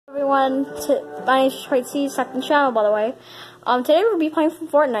everyone to my name's Tracy's second channel, by the way. Today we'll be playing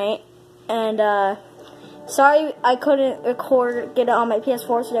Fortnite, and sorry I couldn't get it on my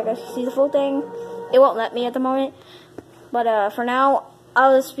PS4 so you guys can see the full thing. It won't let me at the moment, but for now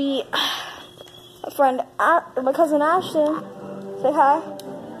I'll just be a friend, my cousin Ashton. Say hi.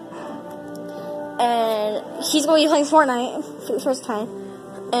 And he's gonna be playing Fortnite for the first time,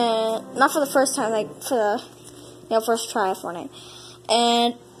 and not for the first time, like for the first try of Fortnite.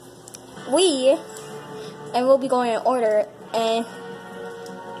 And we'll be going in order. And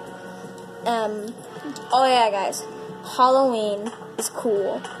oh yeah, guys, Halloween is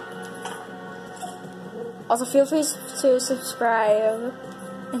cool. Also, feel free to subscribe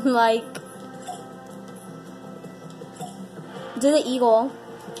and like. Do the eagle.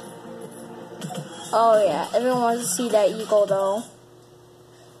 Oh yeah, everyone wants to see that eagle though.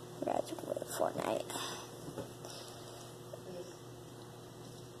 Guys, we're playing Fortnite.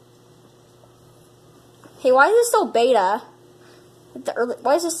 Hey, why is it still beta?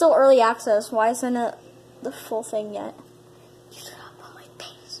 Why is it still early access? Why isn't it the full thing yet? You should have on my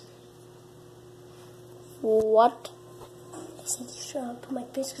face. What? I said you should have put my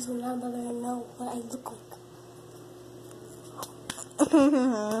face because we're not going to know what I look like.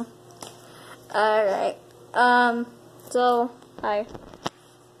 Alright. So I'm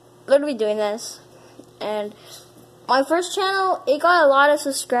gonna be doing this. And my first channel, it got a lot of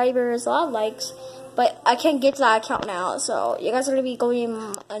subscribers, a lot of likes. But I can't get to that account now, so you guys are going to be going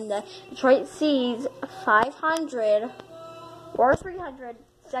on the Detroit Seeds 500 or 300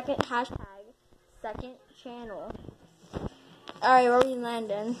 second hashtag, second channel. Alright, where are we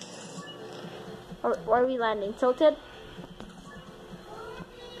landing? Where are we landing? Tilted?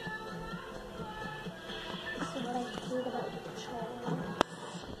 So what I think about the channel,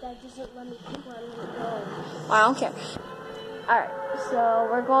 that doesn't let me pick where I'm going to go. I don't care. Alright, so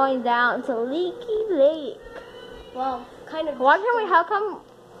we're going down to Leaky Lake. Well, kind of. How come,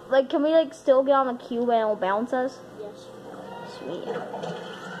 like, can we, like, still get on the cube and it'll bounce us? Yes. Sweet.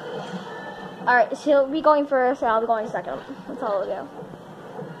 Alright, so he'll be going first and I'll be going second. That's all we'll do.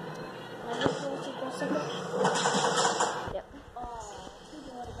 Yep.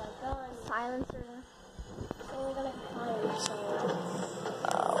 Silencer. So we're going to fire, so.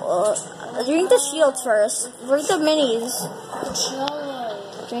 Drink the shields first. Drink the minis. Controller.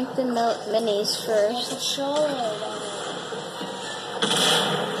 Drink the minis first. Controller.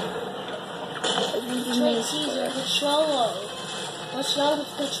 Controller. What's wrong with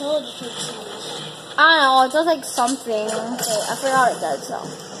the controller, Detroit Seeds? I don't know. It does like something. Okay, I forgot what it does though.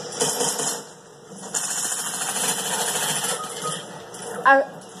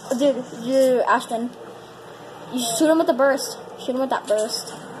 Dude, Ashton, you shoot him with the burst. Shoot him with that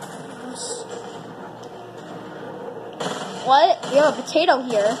burst. What? We have a potato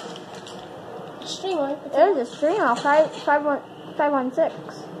here. Streamer. There's a streamer. 516.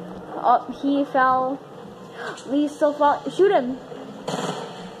 Oh, he fell. We still fall. Shoot him.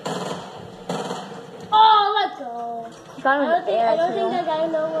 Oh, let's go. Got him in the air, I don't think that guy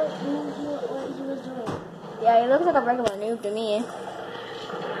knows what he was doing. Yeah, he looks like a regular noob to me.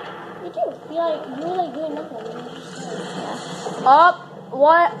 You do. You were like doing nothing. Yeah. Oh,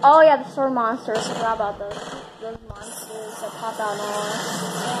 what? Oh yeah, the storm monsters. I forgot about those monsters that pop out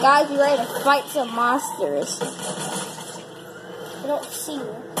now. Guys, we ready to fight some monsters. I don't see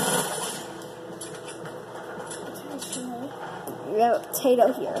you. We have a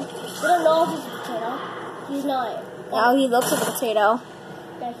potato here. We don't know if he's a potato. He's not. Now he looks like a potato.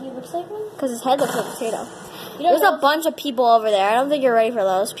 Yeah, he looks like one? Because his head looks like a potato. There's a bunch of people over there. I don't think you're ready for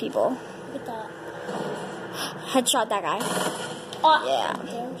those people. Look at that. Headshot that guy. Oh, yeah.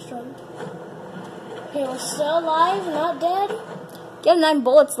 Damn strong. Okay, we're still alive, not dead. You have 9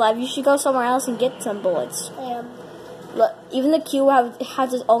 bullets left. You should go somewhere else and get some bullets. I am. Look, even the cube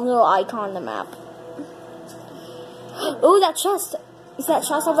has its own little icon on the map. Ooh, that chest. Is that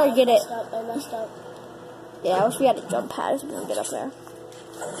chest over there? Get it. I messed up. Yeah, I wish we had a jump pad so we can get up there.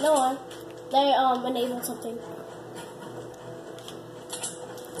 No one. They enabled something.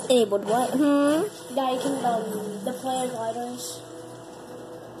 Enabled what? Yeah, you can deploy gliders.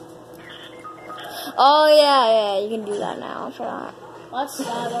 Oh yeah, you can do that now. I forgot. Well, that's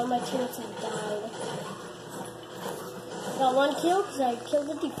sad. One of my teammates have died. Got 1 kill because I killed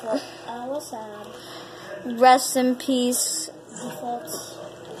the default. That was sad. Rest in peace. Defaults.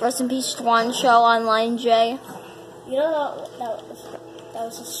 Rest in peace, Swan Show Online J. You know that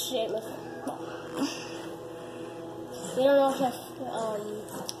was a shame. You don't know if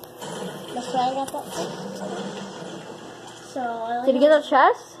my friend got that thing. So did you get the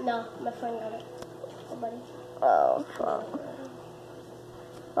chest? No, my friend got it. Oh, buddy. Oh fuck.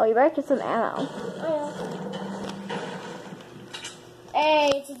 Oh, you better get some ammo. Oh, yeah.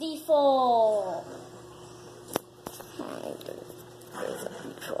 Hey, it's a default. There's a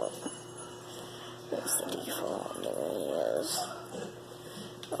default. There's the default. There he is.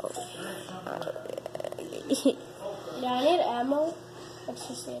 Oh. Yeah, I need ammo. Let's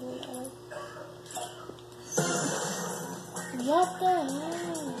just say I need ammo. What the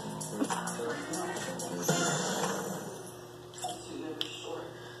hell?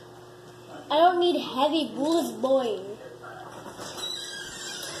 I don't need heavy bullets, boy.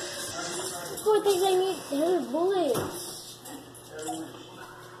 Who thinks I need heavy bullets?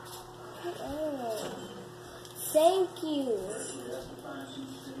 Oh. Thank you.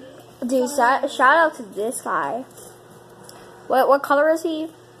 Dude, shout out to this guy. What color is he?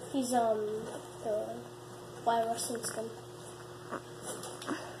 He's the virus system.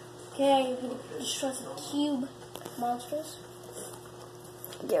 Okay, you can destroy some cube monsters.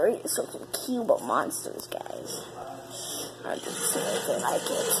 Gary is such a cube of monsters, guys. I just see if they like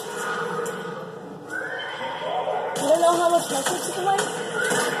it. You don't know how much health it's like?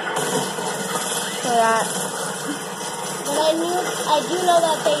 For that. But I do know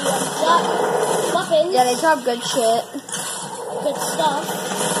that they drop weapons. Yeah, they drop good shit. Good stuff.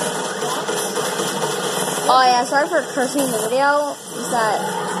 Oh yeah, sorry for cursing the video. Is that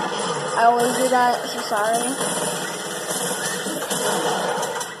I always do that, so sorry.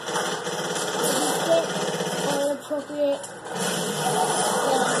 Inappropriate.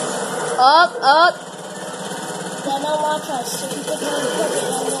 Up. They don't watch us. So if you think we're inappropriate,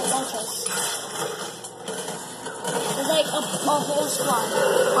 they don't watch us. There's like a whole squad.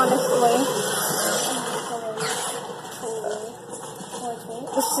 Honestly.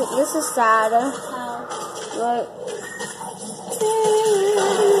 This is sad. How? Like,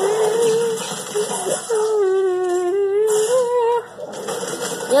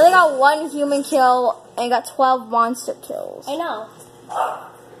 you only got 1 human kill and you got 12 monster kills. I know.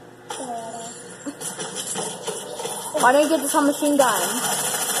 Why don't you get the submachine gun?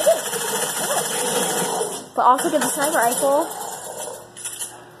 But also get the sniper rifle.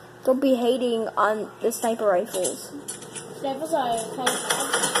 Don't be hating on the sniper rifles. Snipers are kind of,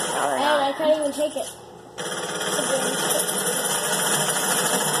 No, and I can't even take it.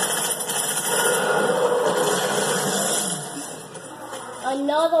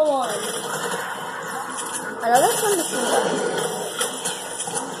 Another one. Another submachine gun.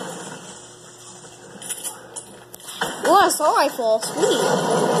 Ooh, an assault rifle. Sweet.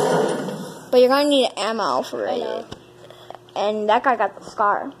 But you're gonna need ammo for I it. know. And that guy got the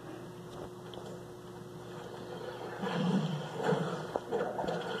scar.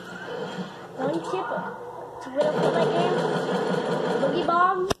 One tip to win a Fortnite game. Boogie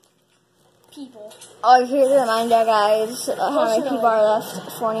bomb. People. Oh, here's a reminder, guys. How many people are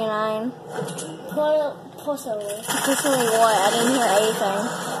left? 49. Personally. Personally, what? I didn't hear anything.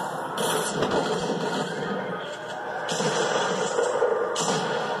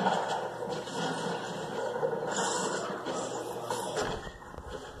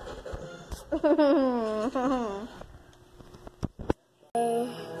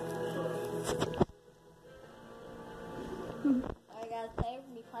 I gotta play with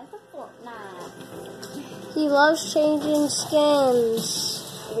me play for Fortnite. He loves changing skins.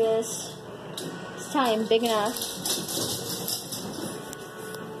 Yes. It's time, big enough.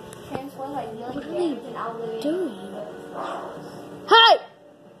 Transform like What are they doing? Hey!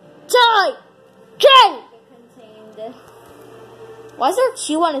 Charlie! Ken! Contained. Why is there a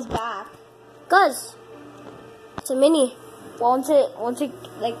Q on his back? Cause it's a mini. Won't it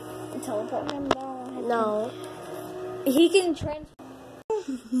like teleport him down? No. He can transform.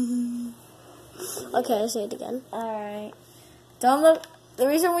 Okay, I'll say it again. Alright. Don't look. The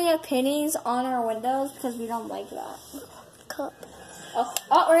reason we have pennies on our windows is because we don't like that. Cup. Oh,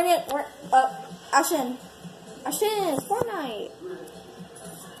 Ashton, it's Fortnite.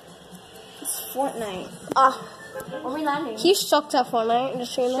 It's Fortnite. Ah, Where are we landing? he sucked at Fortnite.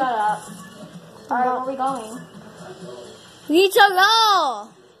 Just so you Shut know. up. Alright, where are we going? We need to go.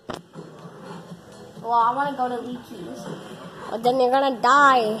 Well, I want to go to Leaky's. But then you're gonna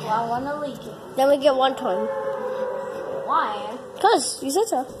die. Well, I want to Leaky. Then we get one ton. Why? Cause you said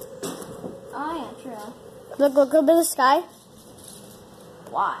so. Oh, yeah, true. Look up in the sky.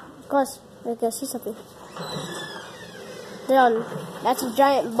 Why? Cause we can see something. Done. That's a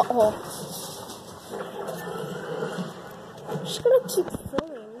giant butthole. Just gonna keep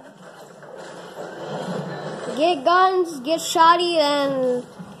filming. Get guns, get shoddy, and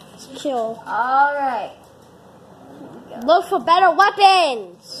kill. Alright. Look for better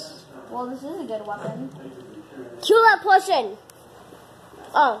weapons. Well, this is a good weapon. Kill that person.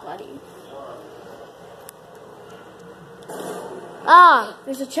 Oh, buddy. Ah,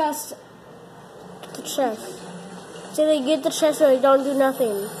 There's a chest. the chest. So they get the chest so they don't do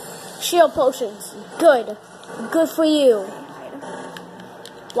nothing. Shield potions. Good. Good for you.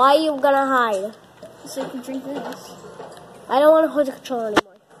 Why are you gonna hide? So you can drink this. I don't want to hold the controller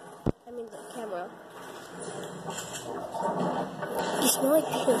anymore. I mean the camera. You smell like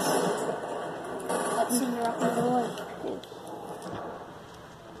piss. Let's send her up the door.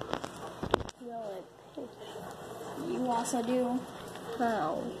 You also do.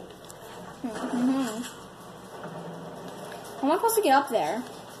 How? Mm-hmm. How am I supposed to get up there?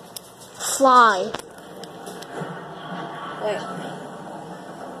 Fly. Wait.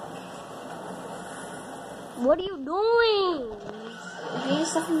 What are you doing? I'm getting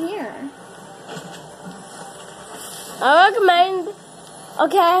stuff in here. I recommend.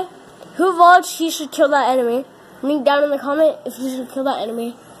 Okay. Who votes he should kill that enemy? Link down in the comment if you should kill that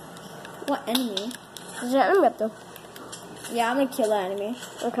enemy. What enemy? There's an enemy up there. Yeah, I'm gonna kill that enemy.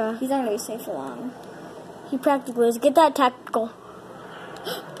 Okay. He's not gonna be safe for long. He practically is. Get that tactical.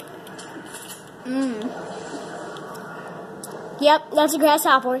 Yep, that's a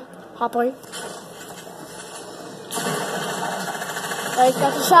grasshopper. Hopper. Like,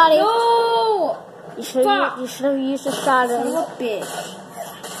 that's a shotty. No! You should have used a Son shotgun. of a bitch.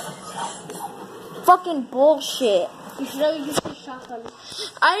 Fucking bullshit. You should have used a shotgun.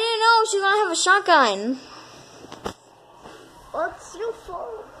 I didn't know she was gonna have a shotgun. What's your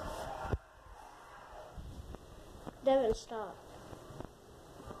fault? Devin, stop.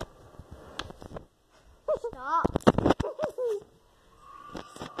 Stop.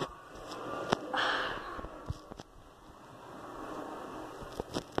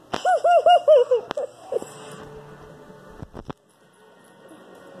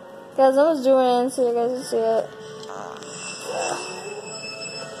 Guys, I was doing it so you guys can see it.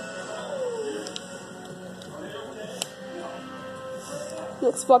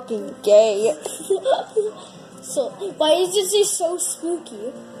 Looks fucking gay. So, why is this so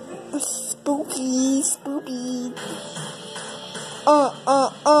spooky? Spooky, spooky.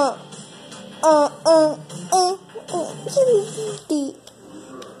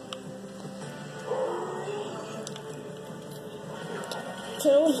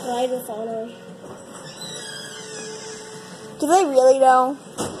 Taylor's died with honor. Do they really though?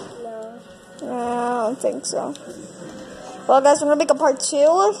 No. I don't think so. Well, guys, we're gonna make a part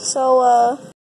 2, so